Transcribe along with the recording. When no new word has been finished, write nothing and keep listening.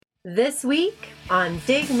This week on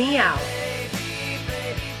Dig Me Out.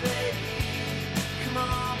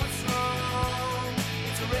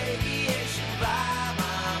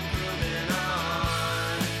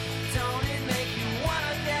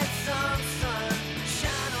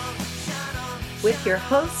 With your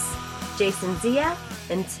hosts, Jason Zia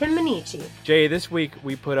and Tim Minichi. Jay, this week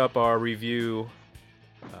we put up our review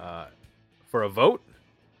for a vote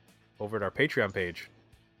over at our Patreon page.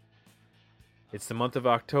 It's the month of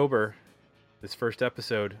October, this first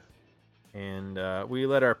episode, and we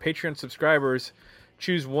let our Patreon subscribers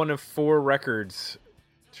choose one of 4 records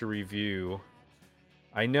to review.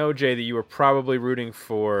 I know, Jay, that you were probably rooting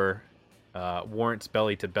for Warrant's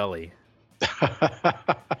Belly to Belly.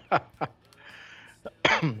 I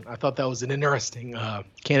thought that was an interesting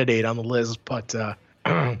candidate on the list, but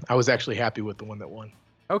I was actually happy with the one that won.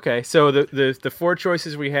 Okay, so the 4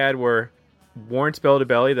 choices we had were Warrant's Belly to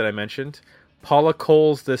Belly that I mentioned, Paula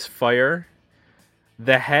Cole's This Fire,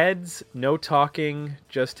 The Heads, No Talking,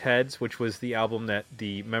 Just Heads, which was the album that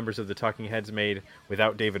the members of the Talking Heads made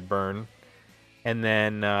without David Byrne. And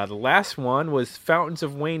then the last one was Fountains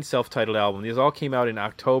of Wayne self-titled album. These all came out in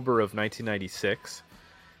October of 1996.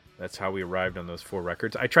 That's how we arrived on those 4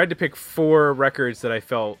 records. I tried to pick 4 records that I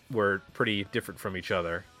felt were pretty different from each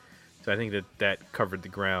other. So I think that covered the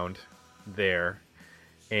ground there.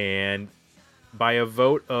 And by a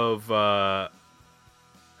vote of I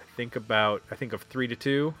think of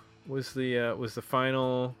 3-2 was the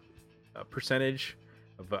final percentage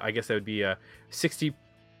of, I guess that would be 60.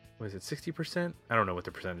 Was it 60%? I don't know what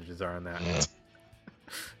the percentages are on that.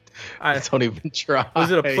 I don't even try.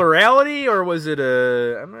 Was it a plurality or was it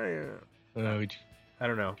a? I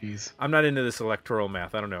don't know. Geez. I'm not into this electoral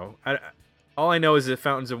math. I don't know. All I know is that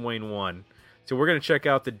Fountains of Wayne won. So we're going to check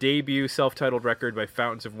out the debut self-titled record by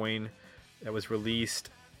Fountains of Wayne that was released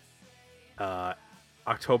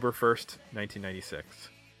October 1st, 1996.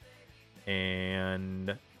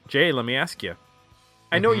 And Jay, let me ask you.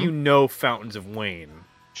 I know you know Fountains of Wayne.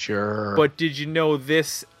 Sure. But did you know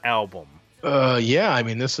this album? Yeah, I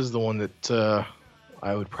mean, this is the one that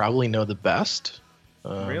I would probably know the best.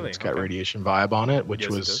 Really? It's got Okay. Radiation Vibe on it, which Yes,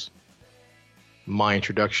 it was does. my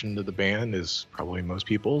introduction to the band, is probably most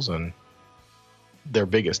people's, and their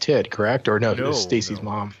biggest hit, correct? Or no, it was Stacy's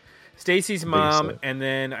Mom. Stacy's Biggest Mom, hit. and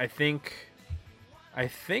then I think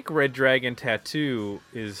Red Dragon Tattoo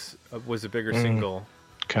was a bigger single.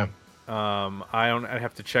 Okay. I'd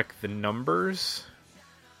have to check the numbers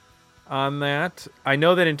on that. I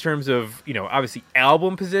know that in terms of, obviously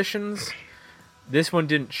album positions, this one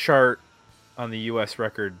didn't chart on the U.S.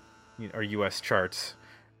 record or U.S. charts.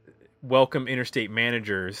 Welcome Interstate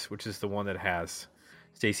Managers, which is the one that has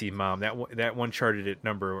Stacy's Mom. That one charted at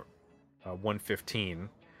number 115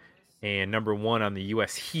 and number 1 on the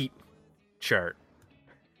U.S. Heat chart,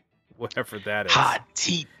 whatever that is. Hot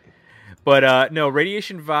heat. But no,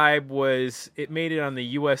 Radiation Vibe it made it on the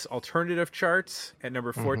U.S. alternative charts at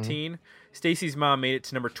number 14. Stacy's Mom made it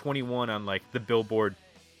to number 21 on like the Billboard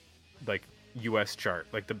like U.S. chart,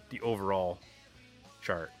 like the overall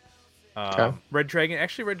chart. Okay. Red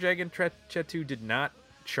Dragon Tattoo did not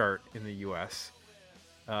chart in the U.S.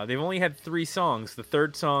 They've only had 3 songs. The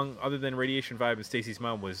third song, other than Radiation Vibe and Stacy's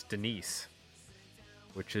Mom, was Denise,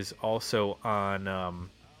 which is also on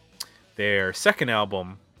their second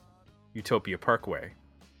album, Utopia Parkway.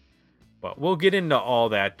 But we'll get into all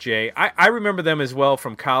that, Jay. I remember them as well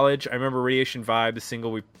from college. I remember Radiation Vibe, the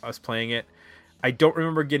single, us playing it. I don't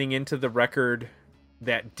remember getting into the record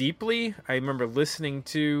that deeply. I remember listening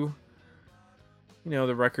to,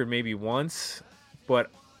 the record maybe once, but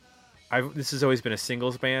this has always been a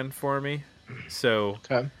singles band for me. So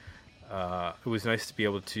Okay. it was nice to be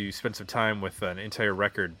able to spend some time with an entire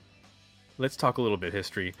record. Let's talk a little bit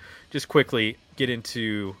history. Just quickly get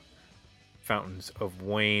into Fountains of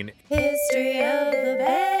Wayne. History of the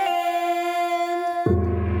band.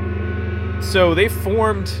 So they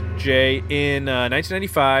formed, Jay, in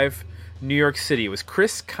 1995, New York City. It was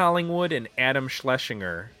Chris Collingwood and Adam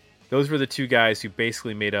Schlesinger. Those were the 2 guys who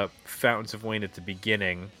basically made up Fountains of Wayne at the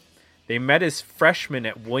beginning. They met as freshmen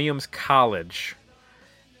at Williams College,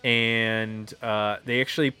 and they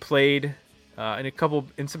actually played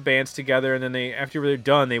in some bands together. And then after they were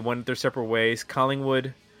done, they went their separate ways.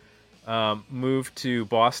 Collingwood moved to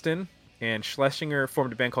Boston, and Schlesinger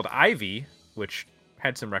formed a band called Ivy, which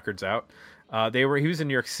had some records out. He was in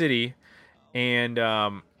New York City, and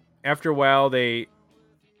after a while, they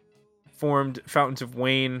formed Fountains of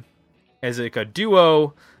Wayne as like a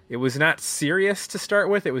duo. It was not serious to start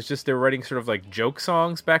with. It was just they were writing sort of like joke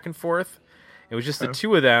songs back and forth. It was just the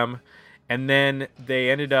 2 of them, and then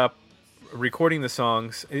they ended up recording the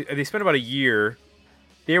songs. They spent about a year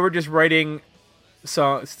they were just writing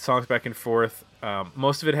songs back and forth.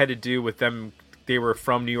 Most of it had to do with them. They were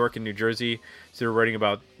from New York and New Jersey, so they were writing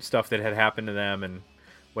about stuff that had happened to them and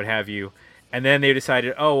what have you. And then they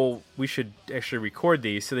decided, oh, we should actually record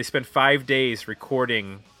these. So they spent 5 days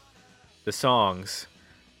recording the songs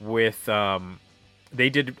with. They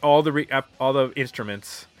did all the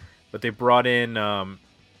instruments, but they brought in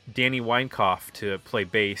Danny Weinkauf to play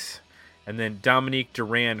bass, and then Dominique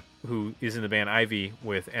Durand, who is in the band Ivy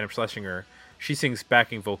with Adam Schlesinger, she sings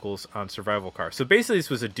backing vocals on Survival Car. So basically this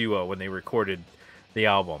was a duo when they recorded the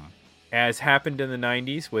album. As happened in the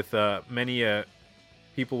 90s with many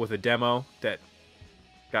people with a demo that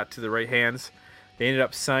got to the right hands, they ended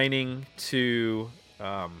up signing to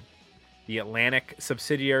the Atlantic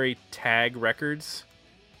subsidiary Tag Records.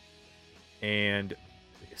 And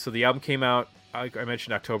so the album came out, I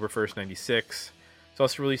mentioned October 1st, 96. It's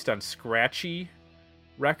also released on Scratchy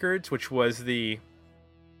Records, which was the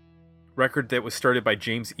record that was started by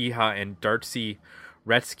James Iha and Darcy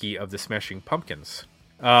Retsky of the Smashing Pumpkins.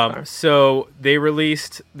 So they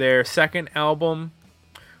released their second album,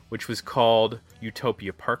 which was called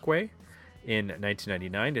Utopia Parkway, in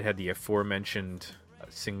 1999. It had the aforementioned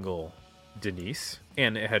single Denise,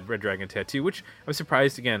 and it had Red Dragon Tattoo, which I was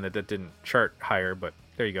surprised again that didn't chart higher, but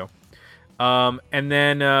there you go. And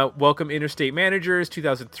then Welcome Interstate Managers,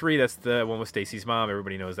 2003. That's the one with Stacy's mom.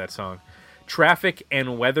 Everybody knows that song. Traffic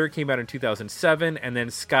and Weather came out in 2007, and then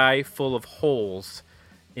Sky Full of Holes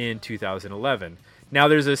in 2011. Now,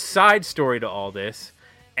 there's a side story to all this.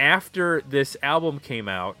 After this album came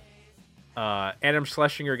out, Adam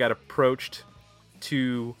Schlesinger got approached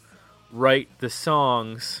to write the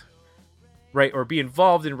songs, or be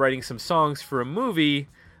involved in writing some songs for a movie,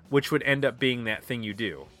 which would end up being That Thing You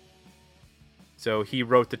Do. So he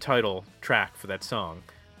wrote the title track for that song.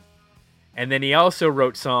 And then he also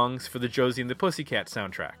wrote songs for the Josie and the Pussycat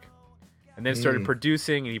soundtrack. And then started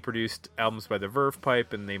producing, and he produced albums by the Verve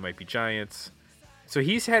Pipe and They Might Be Giants. So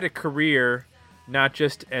he's had a career not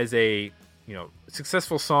just as a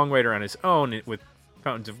successful songwriter on his own with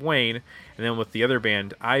Fountains of Wayne, and then with the other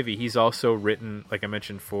band Ivy, he's also written, like I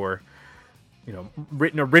mentioned,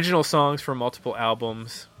 written original songs for multiple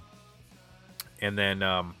albums, and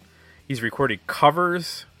then he's recorded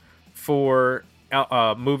covers for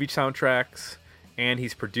movie soundtracks, and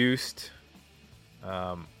he's produced.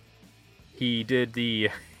 He did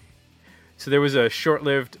so there was a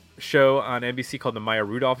short-lived show on NBC called The Maya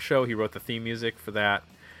Rudolph Show. He wrote the theme music for that.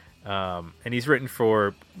 And he's written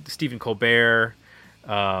for Stephen Colbert.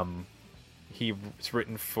 He's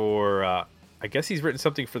written for, I guess he's written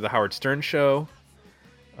something for the Howard Stern Show.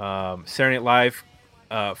 Saturday Night Live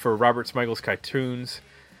for Robert Smigel's cartoons.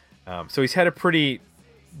 So he's had a pretty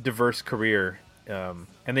diverse career. And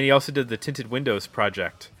then he also did the Tinted Windows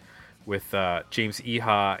project with James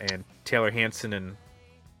Iha and Taylor Hanson and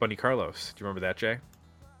Bunny Carlos. Do you remember that, Jay?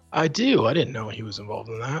 I do. I didn't know he was involved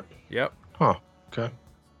in that. Yep. Huh. Okay.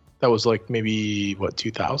 That was like maybe,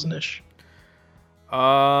 2000-ish?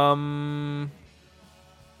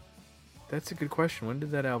 That's a good question. When did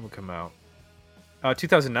that album come out?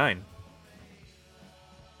 2009.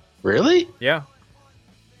 Really? Yeah.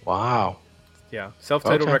 Wow. Yeah.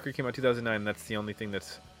 Self-titled Okay. record came out 2009. That's the only thing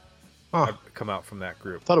that's come out from that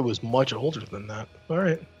group. I thought it was much older than that. All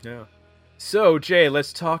right. Yeah. So, Jay,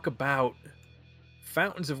 let's talk about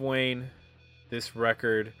Fountains of Wayne, this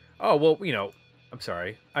record. Oh, well, I'm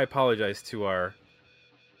sorry. I apologize to our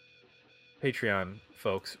Patreon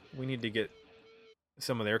folks. We need to get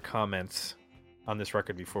some of their comments on this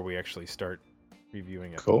record before we actually start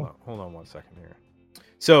reviewing it. Cool. Hold on 1 second here.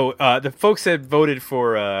 So, the folks that voted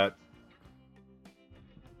for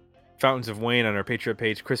Fountains of Wayne on our Patreon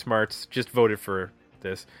page, Chris Martz just voted for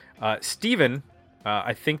this. Steven,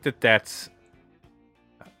 I think that's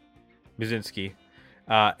Muzinski.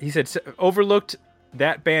 He said, overlooked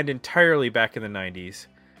that band entirely back in the 90s,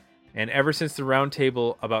 and ever since the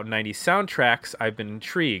roundtable about 90s soundtracks, I've been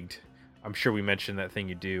intrigued. I'm sure we mentioned That Thing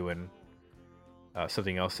You Do and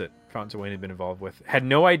something else that Fountains of Wayne had been involved with. Had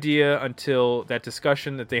no idea until that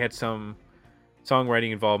discussion that they had some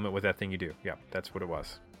songwriting involvement with That Thing You Do. Yeah, that's what it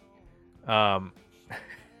was.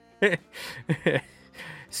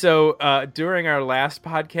 So during our last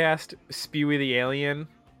podcast, Spewy the Alien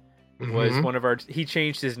was one of our... He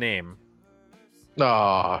changed his name.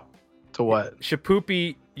 To what?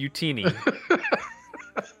 Shapoopy Utini.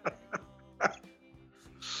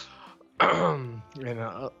 And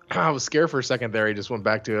I was scared for a second there. He just went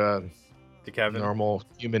back to a Kevin. normal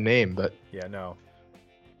human name, but Yeah, no.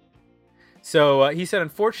 So he said,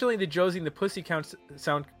 unfortunately, the Josie and the Pussycat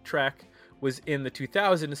soundtrack was in the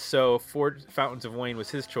 2000s, so Fountains of Wayne was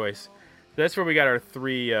his choice. That's where we got our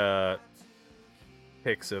 3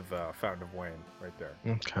 picks of Fountain of Wayne right there.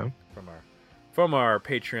 Okay. From our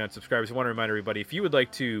Patreon subscribers. I want to remind everybody, if you would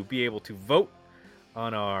like to be able to vote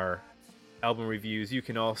on our album reviews, you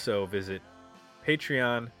can also visit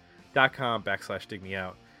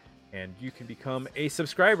patreon.com/digmeout, and you can become a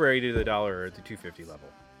subscriber at either the $1 or the $2.50 level.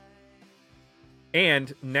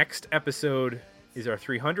 And next episode is our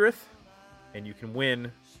 300th, and you can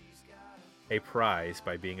win a prize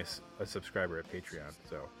by being a subscriber at Patreon.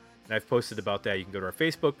 So, and I've posted about that. You can go to our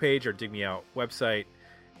Facebook page or Dig Me Out website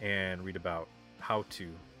and read about how to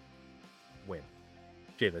win.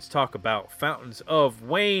 Jay, let's talk about Fountains of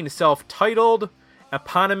Wayne, self-titled,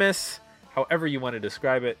 eponymous, however you want to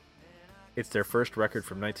describe it. It's their first record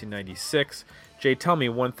from 1996. Jay, tell me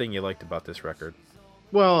one thing you liked about this record.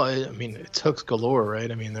 Well, I mean, it's hooks galore,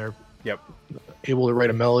 right? I mean, they're Yep. able to write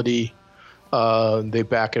a melody. They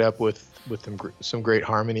back it up with some great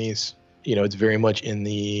harmonies. You know, it's very much in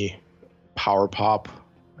the power pop,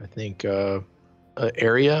 I think,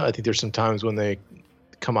 area. I think there's some times when they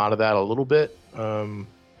come out of that a little bit,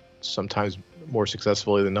 sometimes more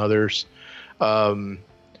successfully than others.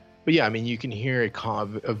 But yeah, I mean, you can hear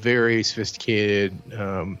a very sophisticated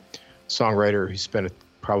songwriter who spent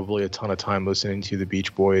probably a ton of time listening to the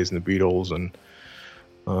Beach Boys and the Beatles and,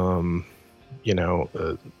 you know,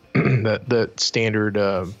 the standard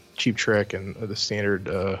Cheap Trick and the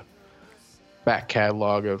standard back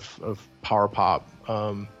catalog of power pop.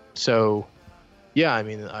 So yeah, I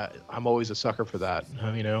mean, I'm always a sucker for that.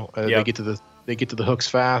 You know, Yep. they get to the hooks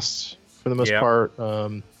fast for the most Yep. part.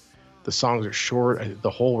 The songs are short. The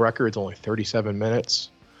whole record's only 37 minutes.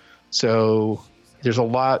 So there's a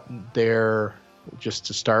lot there just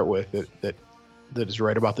to start with that is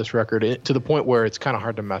right about this record, to the point where it's kind of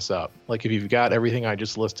hard to mess up. Like if you've got everything I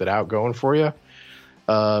just listed out going for you,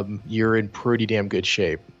 you're in pretty damn good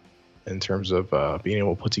shape in terms of being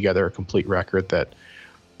able to put together a complete record that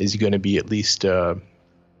is going to be at least, you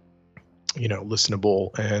know,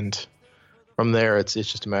 listenable. And from there, it's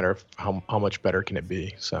just a matter of how much better can it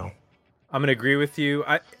be. So I'm going to agree with you.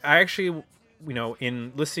 I actually, you know,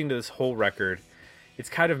 in listening to this whole record, it's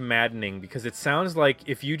kind of maddening because it sounds like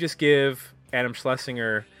if you just give Adam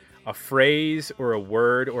Schlesinger a phrase or a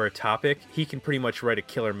word or a topic, he can pretty much write a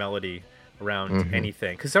killer melody around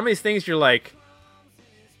anything. Because some of these things you're like,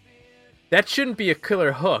 that shouldn't be a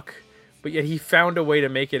killer hook, but yet he found a way to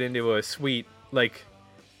make it into a sweet, like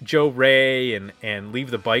Joe Ray and Leave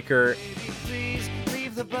the Biker. Baby, please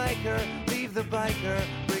leave the biker, leave the biker,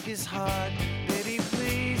 break his heart. Baby,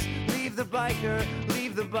 please leave the biker,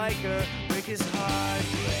 break his heart.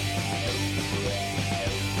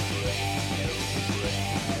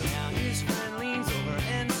 Now his friend leans over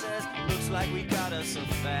and says, looks like we got us a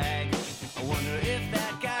fag. I wonder if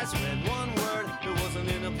that guy's read one word that wasn't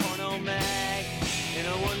in a porno mag. And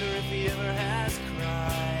I wonder if he ever has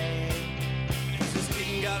cried, 'cause his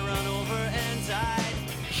kitten got run over and died.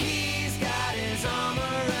 He's got his arm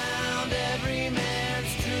around every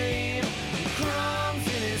man's dream, crumbs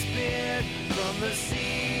in his beard from the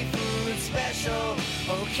seafood special.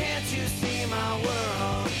 Oh, can't you see my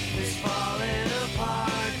world is falling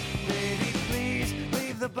apart? Baby, please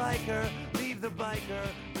leave the biker,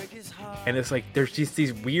 break his heart. And it's like there's just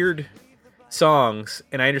these weird songs,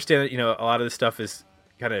 and I understand that, you know, a lot of this stuff is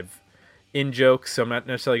kind of in jokes, so I'm not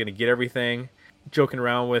necessarily going to get everything. Joking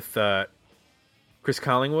around with Chris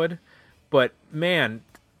Collingwood, but man,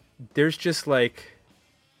 there's just like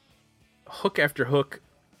hook after hook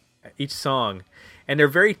each song, and they're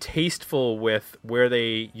very tasteful with where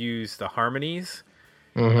they use the harmonies.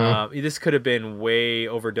 This could have been way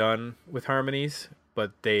overdone with harmonies,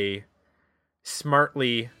 but they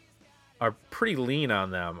smartly are pretty lean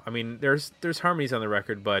on them. I mean, there's harmonies on the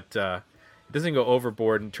record, but it doesn't go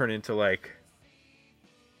overboard and turn into like,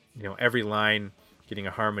 you know, every line getting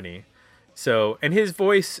a harmony. So, and his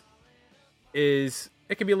voice it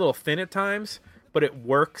can be a little thin at times, but it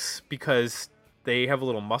works because they have a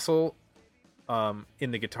little muscle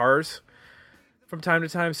in the guitars from time to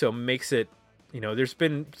time, so it makes it, you know, there's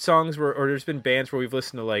been songs there's been bands where we've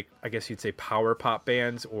listened to, like, I guess you'd say power pop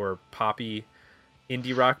bands or poppy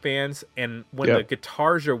indie rock bands, and when the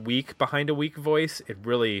guitars are weak behind a weak voice, it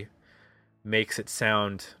really makes it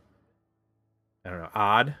sound, I don't know,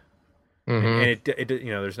 odd. And it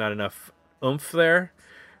you know, there's not enough oomph there,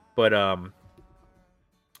 but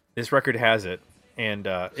this record has it, and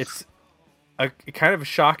it's kind of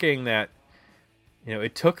shocking that, you know,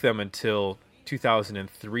 it took them until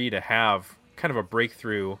 2003 to have kind of a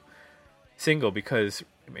breakthrough single, because,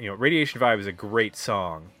 you know, Radiation Vibe is a great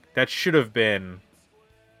song that should have been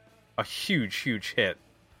a huge hit,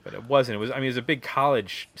 but it wasn't. It was. I mean, it was a big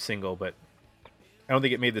college single, but I don't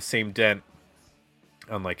think it made the same dent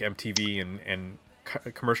on like MTV and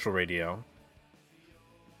commercial radio.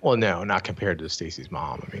 Well, no, not compared to Stacy's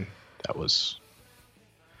Mom. I mean, that was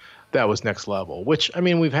next level. Which, I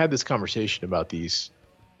mean, we've had this conversation about these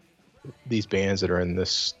bands that are in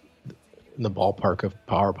the ballpark of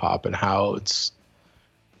power pop and how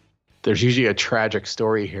there's usually a tragic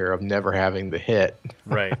story here of never having the hit.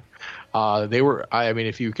 Right. I mean,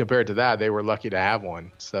 if you compare it to that, they were lucky to have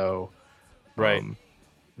one. So, right.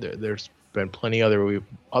 There's been plenty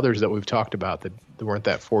others that we've talked about that weren't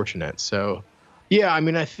that fortunate. So, yeah, I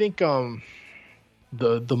mean, I think the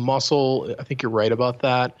muscle. I think you're right about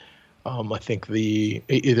that. I think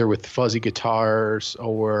either with fuzzy guitars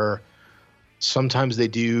or sometimes they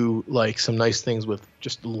do like some nice things with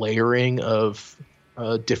just layering of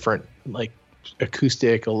different like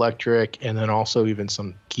acoustic, electric, and then also even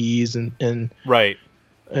some keys and right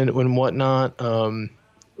and whatnot,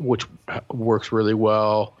 which works really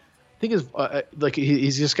well. I think is like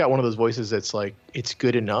he's just got one of those voices that's like it's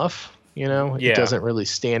good enough. You know, yeah. It doesn't really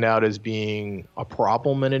stand out as being a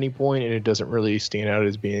problem at any point, and it doesn't really stand out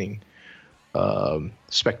as being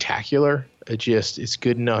spectacular. It's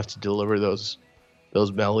good enough to deliver those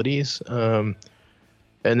melodies. And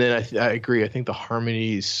then I agree. I think the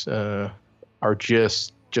harmonies are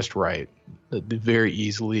just right. They very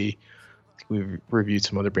easily. We've reviewed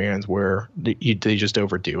some other bands where they just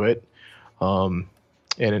overdo it. And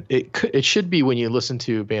it should be when you listen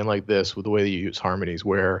to a band like this with the way they use harmonies,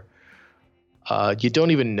 where you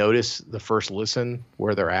don't even notice the first listen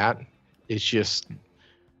where they're at. It's just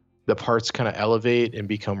the parts kind of elevate and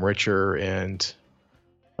become richer and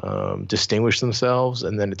distinguish themselves,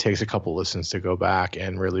 and then it takes a couple listens to go back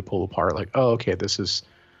and really pull apart. Like, oh, okay, there's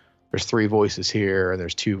 3 voices here, and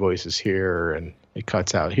there's 2 voices here, and it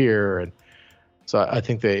cuts out here, and so I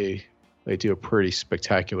think they do a pretty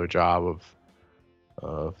spectacular job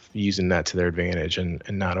of using that to their advantage and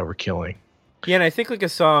not overkilling. Yeah, and I think like a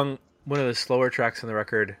song, one of the slower tracks on the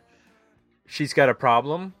record, She's Got a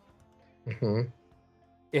Problem. Mm-hmm.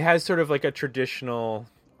 It has sort of like a traditional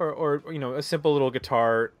or a simple little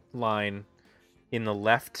guitar line in the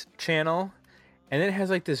left channel, and then it has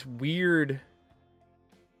like this weird,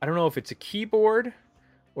 I don't know if it's a keyboard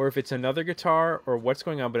or if it's another guitar or what's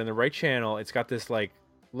going on, but in the right channel it's got this like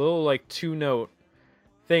little like 2-note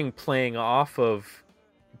thing playing off of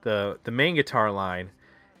the main guitar line,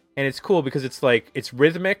 and it's cool because it's like it's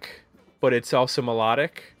rhythmic but it's also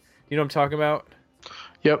melodic. You know what I'm talking about?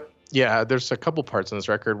 Yep. Yeah, there's a couple parts on this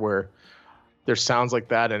record where there's sounds like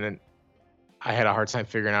that, and I had a hard time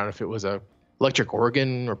figuring out if it was a electric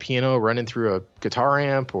organ or piano running through a guitar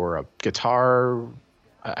amp or a guitar.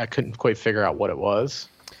 I couldn't quite figure out what it was,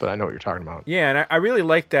 but I know what you're talking about. Yeah, and I really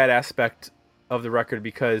like that aspect of the record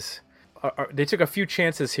because they took a few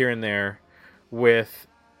chances here and there with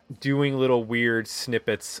doing little weird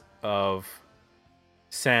snippets of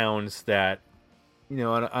sounds that,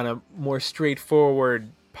 on a more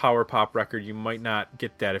straightforward power pop record, you might not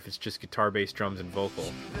get that if it's just guitar, bass, drums, and vocal.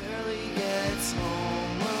 Barely gets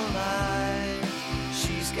home alive.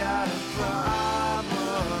 She's got a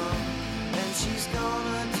problem, and she's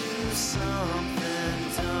gonna do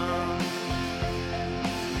something dumb.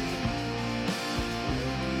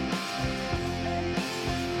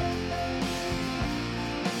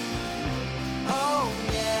 Oh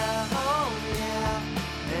yeah,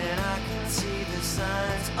 and I can see the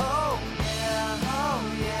signs. Oh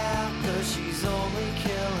yeah, 'cause she's only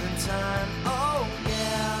killing time. Oh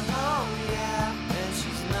yeah, and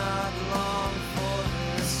she's not long for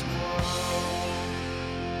this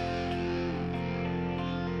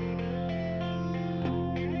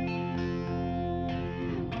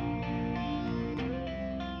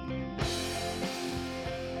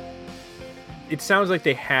It sounds like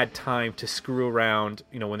they had time to screw around,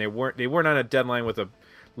 when they weren't on a deadline with a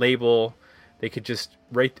label. They could just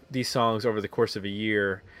write these songs over the course of a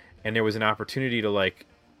year, and there was an opportunity to like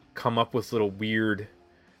come up with little weird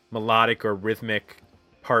melodic or rhythmic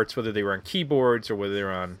parts, whether they were on keyboards or whether they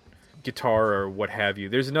were on guitar or what have you.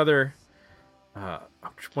 There's another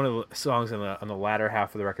one of the songs on the latter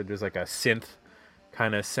half of the record. There's like a synth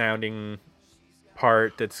kind of sounding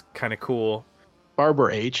part that's kind of cool.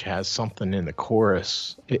 Barbara H has something in the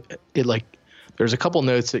chorus. It like there's a couple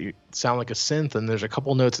notes that sound like a synth, and there's a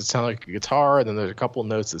couple notes that sound like a guitar, and then there's a couple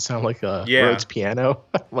notes that sound like a Rhodes piano.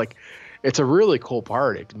 Like, it's a really cool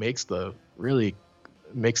part. It makes the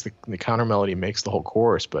counter melody makes the whole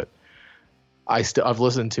chorus. But I've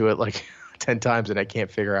listened to it like 10 times and I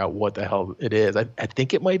can't figure out what the hell it is. I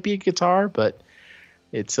think it might be a guitar, but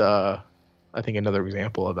it's I think another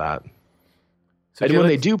example of that. So And do you when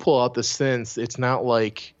they like- do pull out the synths, it's not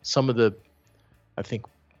like some of the, I think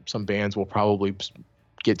some bands will probably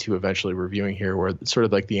get to eventually reviewing here, where it's sort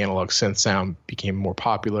of like the analog synth sound became more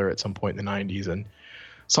popular at some point in the 90s, and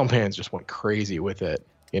some bands just went crazy with it,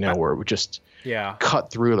 where it would just yeah,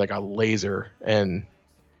 cut through like a laser. And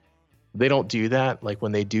they don't do that. Like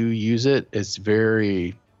when they do use it, it's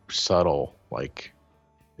very subtle. Like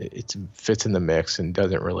it fits in the mix and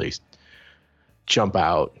doesn't really jump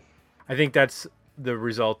out. I think that's the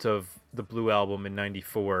result of the Blue Album in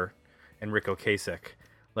 '94 and Rick Ocasek.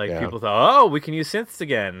 Like Yeah. people thought, oh, we can use synths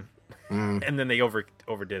again, Mm, and then they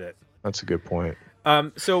overdid it. that's a good point.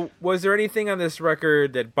 So was there anything on this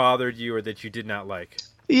record that bothered you or that you did not like?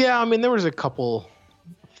 Yeah, I mean, there was a couple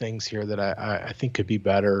things here that I think could be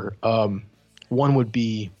better. One would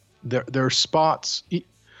be there are spots.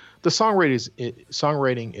 The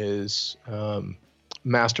songwriting is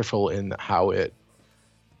masterful in how it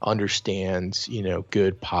understands,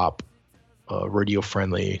 good pop,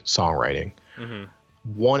 radio-friendly songwriting. Mm-hmm.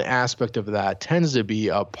 One aspect of that tends to be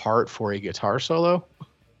a part for a guitar solo,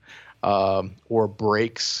 or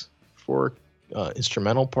breaks for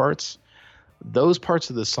instrumental parts. Those parts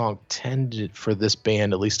of the song for this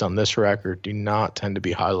band, at least on this record, do not tend to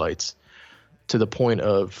be highlights, to the point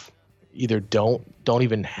of either don't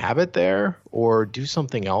even have it there, or do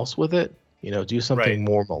something else with it. Do something Right.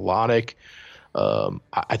 more melodic.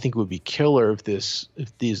 I think it would be killer if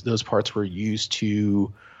those parts were used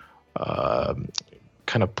to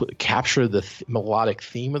kind of capture the melodic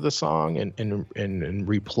theme of the song and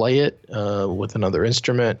replay it with another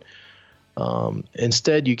instrument.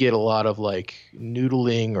 Instead, you get a lot of like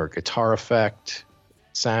noodling or guitar effect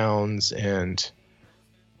sounds, and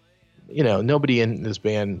nobody in this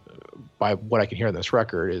band, by what I can hear on this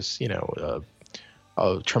record, is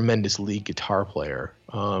a tremendous lead guitar player.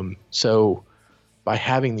 So by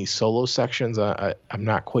having these solo sections, I'm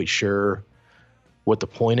not quite sure what the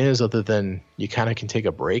point is, other than you kind of can take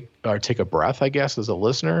a break or take a breath, I guess, as a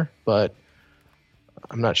listener. But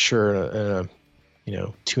I'm not sure in a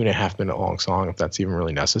 2.5 minute long song if that's even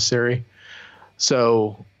really necessary.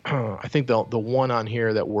 So I think the one on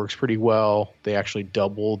here that works pretty well, they actually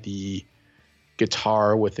double the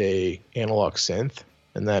guitar with a analog synth,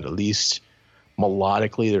 and that at least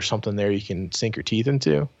melodically there's something there you can sink your teeth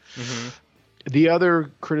into. Mm-hmm. The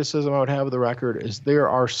other criticism I would have of the record is there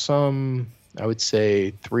are some, I would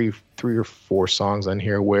say three or four songs on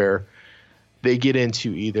here where they get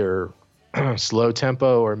into either slow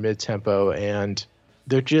tempo or mid tempo, and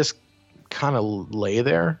they're just kind of lay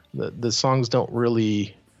there. The songs don't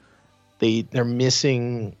really, they're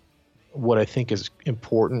missing what I think is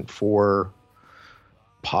important for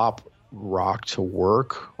pop rock to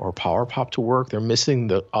work, or power pop to work. They're missing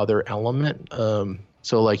the other element.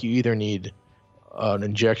 So like you either need an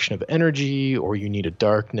injection of energy, or you need a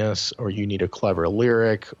darkness, or you need a clever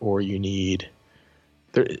lyric, or you need,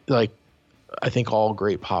 like, I think all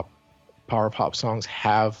great power pop songs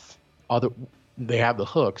have they have the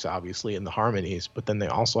hooks obviously and the harmonies, but then they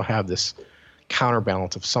also have this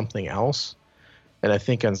counterbalance of something else. And I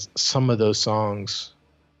think on some of those songs,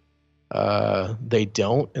 they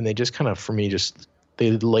don't, and they just kind of, for me,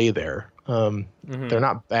 they lay there. Mm-hmm. They're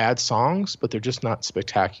not bad songs, but they're just not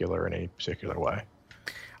spectacular in any particular way.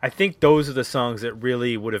 I think those are the songs that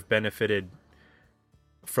really would have benefited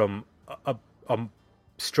from a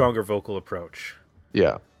stronger vocal approach.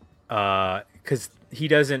 Yeah. Because he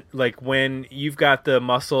doesn't, like, when you've got the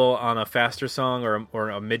muscle on a faster song or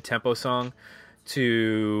a mid-tempo song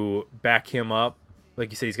to back him up,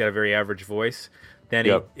 like you said, he's got a very average voice, then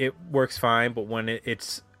Yep. it works fine. But when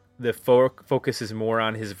it's the focus is more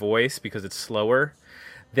on his voice because it's slower,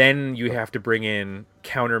 then you have to bring in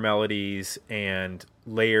counter melodies and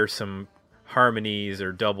layer some harmonies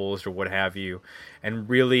or doubles or what have you, and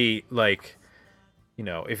really, like,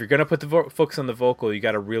 if you're gonna put the focus on the vocal, you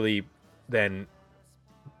got to really then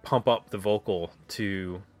pump up the vocal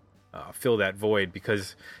to fill that void.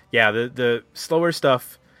 Because the slower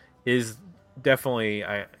stuff is definitely,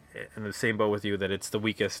 I'm in the same boat with you, that it's the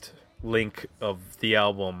weakest link of the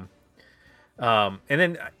album. And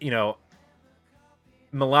then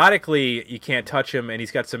melodically you can't touch him, and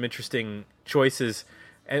he's got some interesting choices,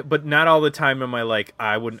 but not all the time am I like,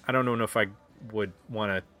 I don't know if I would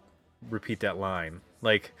want to repeat that line.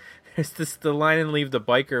 Like, there's the line in Leave the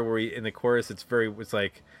Biker where in the chorus it's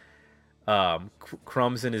like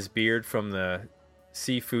crumbs in his beard from the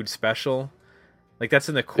seafood special. Like, that's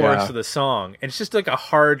in the chorus of the song, and it's just like a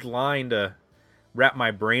hard line to wrap my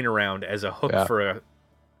brain around as a hook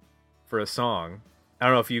for a song. I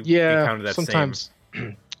don't know if you encountered that sometimes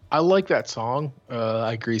I like that song.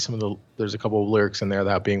 I agree. There's a couple of lyrics in there,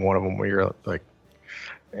 that being one of them, where you're like,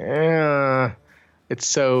 it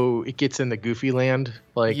gets into goofy land,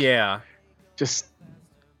 like Yeah, just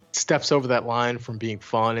steps over that line from being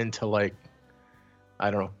fun into like,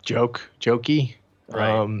 I don't know, jokey.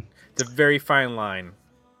 right. It's a very fine line.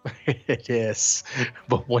 It is,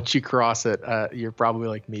 but once you cross it, you're probably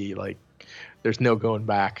like me, like there's no going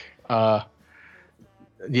back.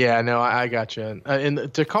 Yeah, no, I got you.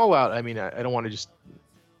 And to call out, I mean, I don't want to just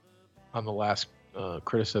on the last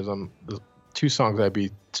criticism. The two songs I'd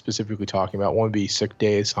be specifically talking about, one would be "Sick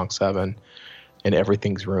Days," song 7, and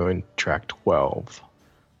 "Everything's Ruined," track 12,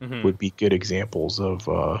 would be good examples of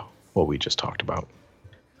what we just talked about.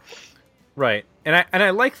 Right, and I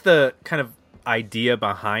like the kind of idea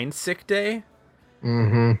behind "Sick Day."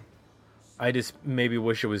 Mm-hmm. I just maybe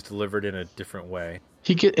wish it was delivered in a different way.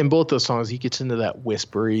 In both those songs, he gets into that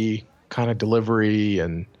whispery kind of delivery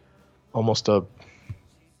and almost a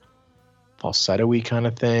falsetto-y kind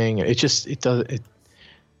of thing. It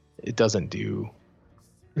doesn't do.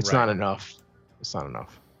 It's Right. not enough. It's not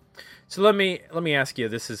enough. So let me ask you.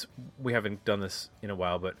 We haven't done this in a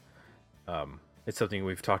while, but it's something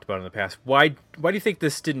we've talked about in the past. Why do you think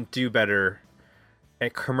this didn't do better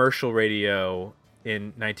at commercial radio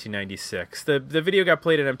in 1996? The video got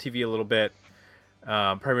played at MTV a little bit,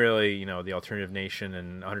 primarily the Alternative Nation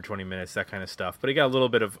and 120 Minutes, that kind of stuff. But it got a little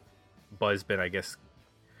bit of buzzbin, I guess,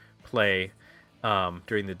 play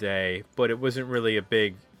during the day. But it wasn't really a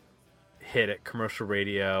big hit at commercial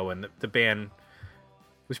radio, and the band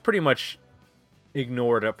was pretty much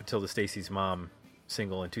ignored up until the Stacy's Mom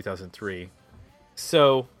single in 2003.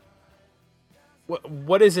 So,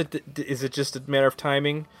 what is it? Is it just a matter of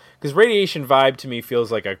timing? Because Radiation Vibe to me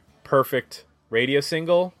feels like a perfect radio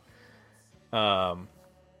single.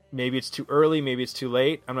 Maybe it's too early, maybe it's too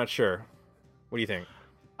late. I'm not sure. What do you think?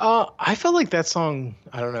 I felt like that song,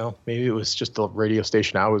 I don't know, maybe it was just the radio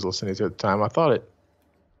station I was listening to at the time. I thought it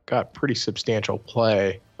got pretty substantial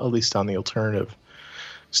play, at least on the alternative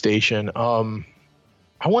station.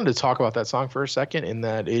 I wanted to talk about that song for a second, in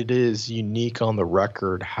that it is unique on the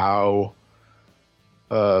record how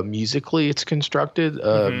musically it's constructed.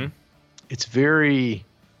 It's very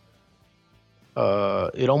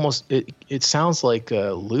it sounds like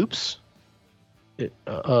loops.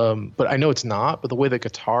 But I know it's not, but the way the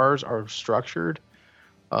guitars are structured,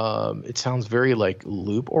 it sounds very like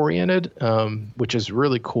loop oriented, which is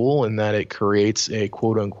really cool in that it creates a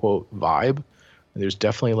quote unquote vibe. There's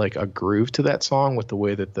definitely like a groove to that song with the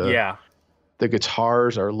way that the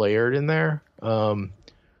guitars are layered in there, and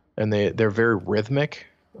they're very rhythmic.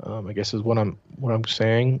 I guess is what I'm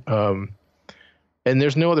saying. And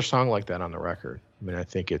there's no other song like that on the record. I mean, I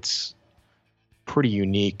think it's pretty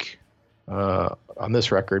unique on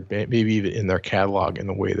this record, maybe even in their catalog, in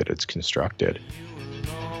the way that it's constructed.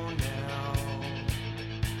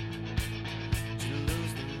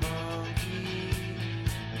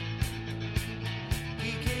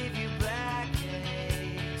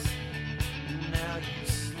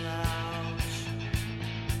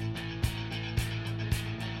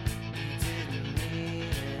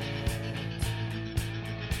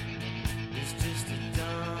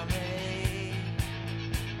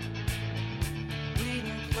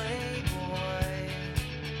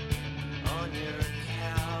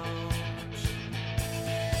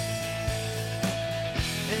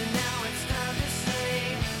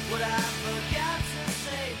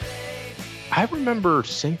 I remember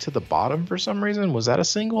 "Sink to the Bottom" for some reason. Was that a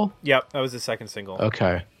single? Yep, that was the second single.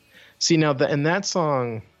 Okay. See, now and that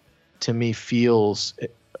song to me feels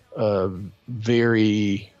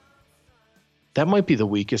very. That might be the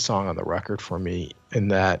weakest song on the record for me, in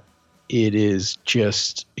that it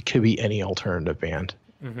could be any alternative band.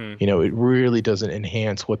 Mm-hmm. It really doesn't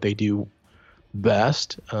enhance what they do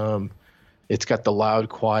best. It's got the loud,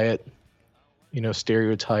 quiet,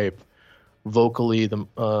 stereotype. Vocally,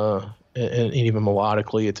 and even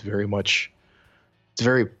melodically, it's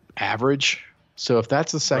very average. So if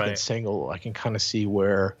that's the second single, I can kind of see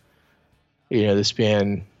where, this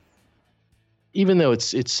band, even though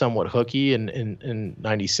it's somewhat hooky in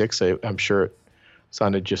 96, I'm sure it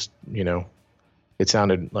sounded just, it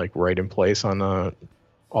sounded like right in place on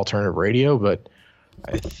alternative radio, but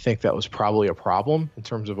I think that was probably a problem in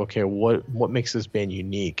terms of, okay, what makes this band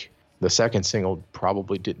unique? The second single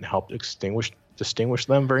probably didn't help distinguish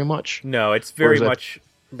them very much. No, it's very much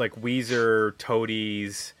like Weezer,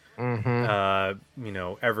 Toadies, Everclear.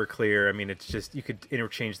 I mean, it's just, you could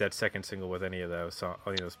interchange that second single with any of those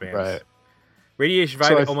bands. Right. Radiation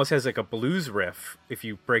Vibe almost has like a blues riff if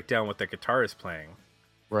you break down what the guitar is playing.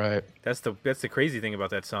 Right. That's the crazy thing about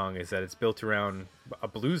that song, is that it's built around a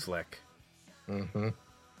blues lick. Mm-hmm.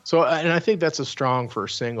 So, and I think that's a strong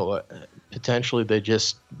first single. Potentially, they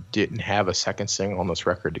just didn't have a second single on this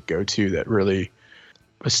record to go to that really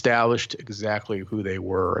established exactly who they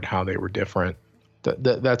were and how they were different.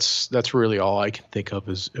 That's really all I can think of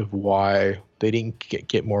of why they didn't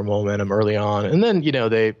get more momentum early on. And then,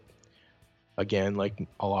 they, again, like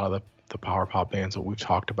a lot of the power pop bands that we've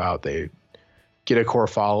talked about, they get a core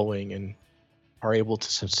following and are able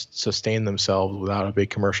to sustain themselves without a big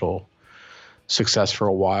commercial success for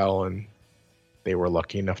a while. And they were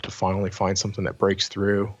lucky enough to finally find something that breaks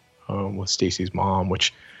through with Stacy's Mom,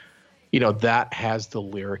 which, that has the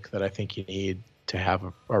lyric that I think you need to have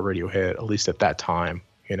a radio hit, at least at that time,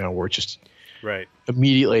 where it's just right,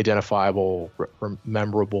 immediately identifiable,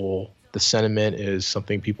 memorable. The sentiment is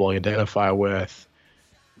something people identify with.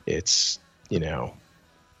 It's,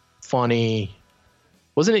 funny.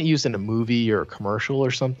 Wasn't it used in a movie or a commercial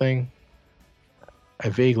or something? I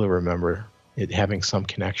vaguely remember it having some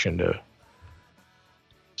connection to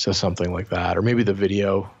something like that. Or maybe the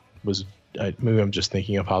video was, maybe I'm just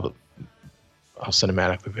thinking of how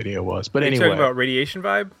cinematic the video was. But anyway. Talking about Radiation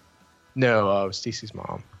Vibe? No, Stacy's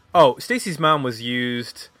Mom. Oh, Stacy's Mom was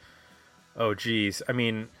used. Oh, geez. I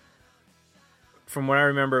mean, from what I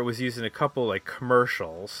remember, it was used in a couple like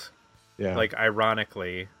commercials. Yeah. Like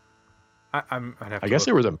ironically, I'd have to I guess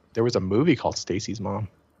look. there was a movie called Stacy's Mom.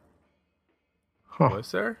 Huh.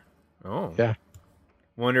 Was there? Oh. Yeah.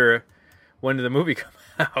 Wonder when did the movie come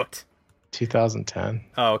out? 2010.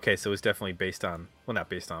 Oh, okay. So it was definitely based on. Well, not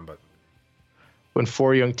based on, but. When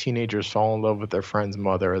four young teenagers fall in love with their friend's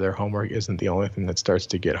mother, their homework isn't the only thing that starts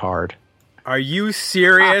to get hard. Are you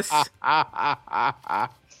serious?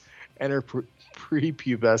 Enter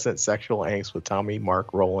prepubescent sexual angst with Tommy, Mark,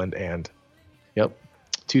 Roland, and... Yep.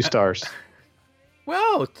 2 stars.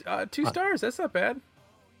 Well, 2 stars. That's not bad.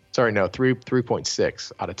 Sorry, no.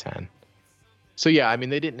 3.6 out of 10. So, yeah, I mean,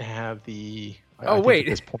 they didn't have the... Wait. At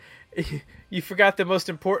this point... You forgot the most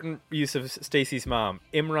important use of Stacy's Mom.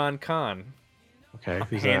 Imran Khan. Okay,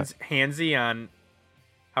 who's that? Handsy on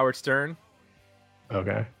Howard Stern.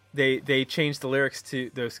 Okay. They changed the lyrics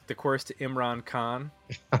to the chorus to Imran Khan,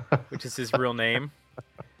 which is his real name.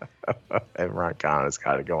 Imran Khan has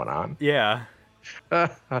got it going on. Yeah.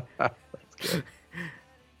 That's good.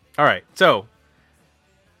 All right, so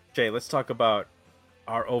Jay, let's talk about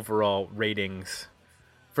our overall ratings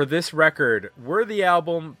for this record. Worthy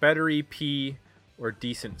album, better EP, or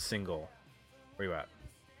decent single? Where you at?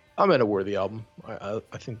 I'm at a worthy album. I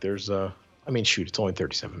think there's it's only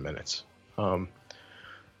 37 minutes. I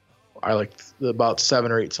like about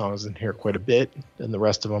 7 or 8 songs in here quite a bit, and the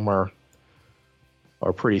rest of them are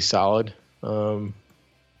pretty solid.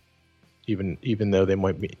 Even though they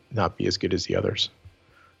might not be as good as the others.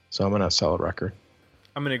 So I'm gonna sell a record.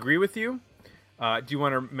 I'm gonna agree with you. Do you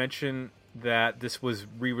want to mention that this was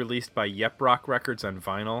re-released by Yep Rock Records on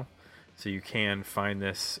vinyl, so you can find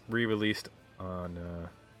this re-released on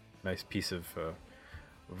a nice piece of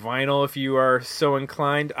vinyl if you are so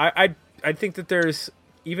inclined. I think that there's,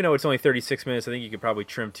 even though it's only 36 minutes, I think you could probably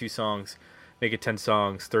trim 2 songs, make it 10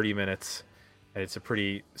 songs, 30 minutes, and it's a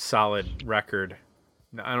pretty solid record.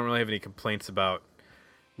 I don't really have any complaints about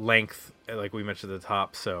length, like we mentioned at the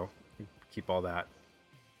top, so keep all that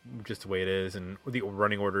just the way it is, and the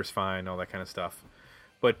running order is fine, all that kind of stuff.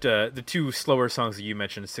 But the 2 slower songs that you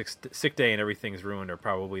mentioned, Sick Day and Everything's Ruined, are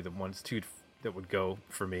probably the ones 2 that would go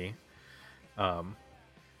for me.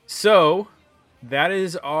 So that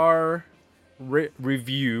is our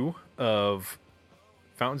review of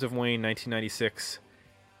Fountains of Wayne 1996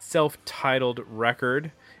 self-titled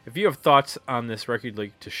record. If you have thoughts on this record you'd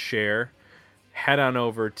like to share, head on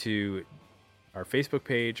over to our Facebook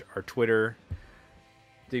page, our Twitter,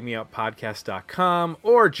 digmeoutpodcast.com,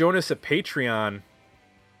 or join us at Patreon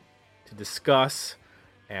to discuss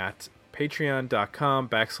at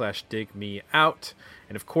patreon.com/digmeout.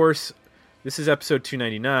 And of course, this is episode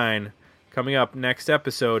 299. Coming up next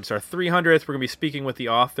episode, it's our 300th. We're going to be speaking with the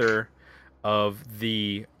author of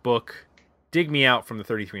the book Dig Me Out from the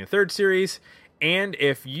 33 1/3 series. And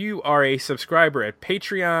if you are a subscriber at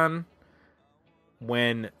Patreon,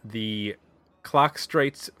 when the clock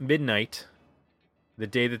strikes midnight, the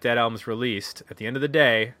day that album's released, at the end of the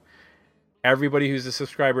day, everybody who's a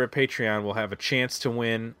subscriber at Patreon will have a chance to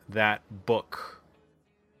win that book.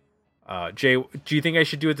 Jay, do you think I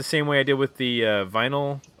should do it the same way I did with the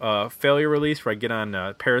vinyl failure release, where I get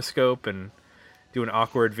on Periscope and do an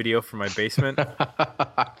awkward video from my basement?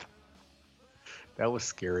 That was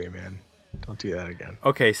scary, man. Don't do that again.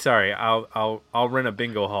 Okay, sorry. I'll rent a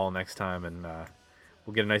bingo hall next time, and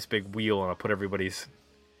we'll get a nice big wheel, and I'll put everybody's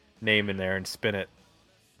name in there and spin it.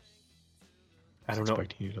 I don't know.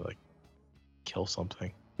 Expecting you to kill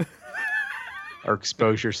something. or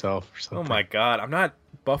expose yourself or something. Oh my God, I'm not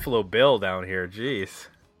Buffalo Bill down here. Jeez,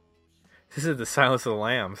 this is the Silence of the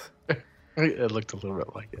Lambs. It looked a little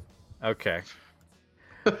bit like it. Okay.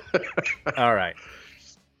 All right.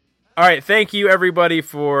 Thank you everybody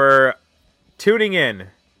for tuning in.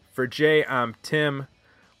 For Jay, I'm Tim.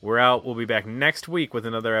 We're out. We'll be back next week with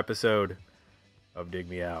another episode of Dig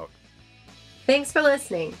Me Out. Thanks for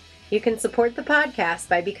listening. You can support the podcast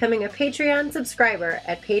by becoming a Patreon subscriber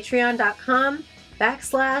at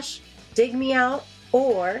patreon.com/digmeout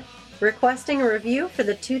or requesting a review for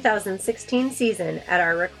the 2016 season at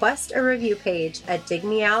our Request a Review page at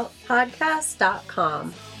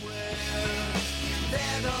digmeoutpodcast.com.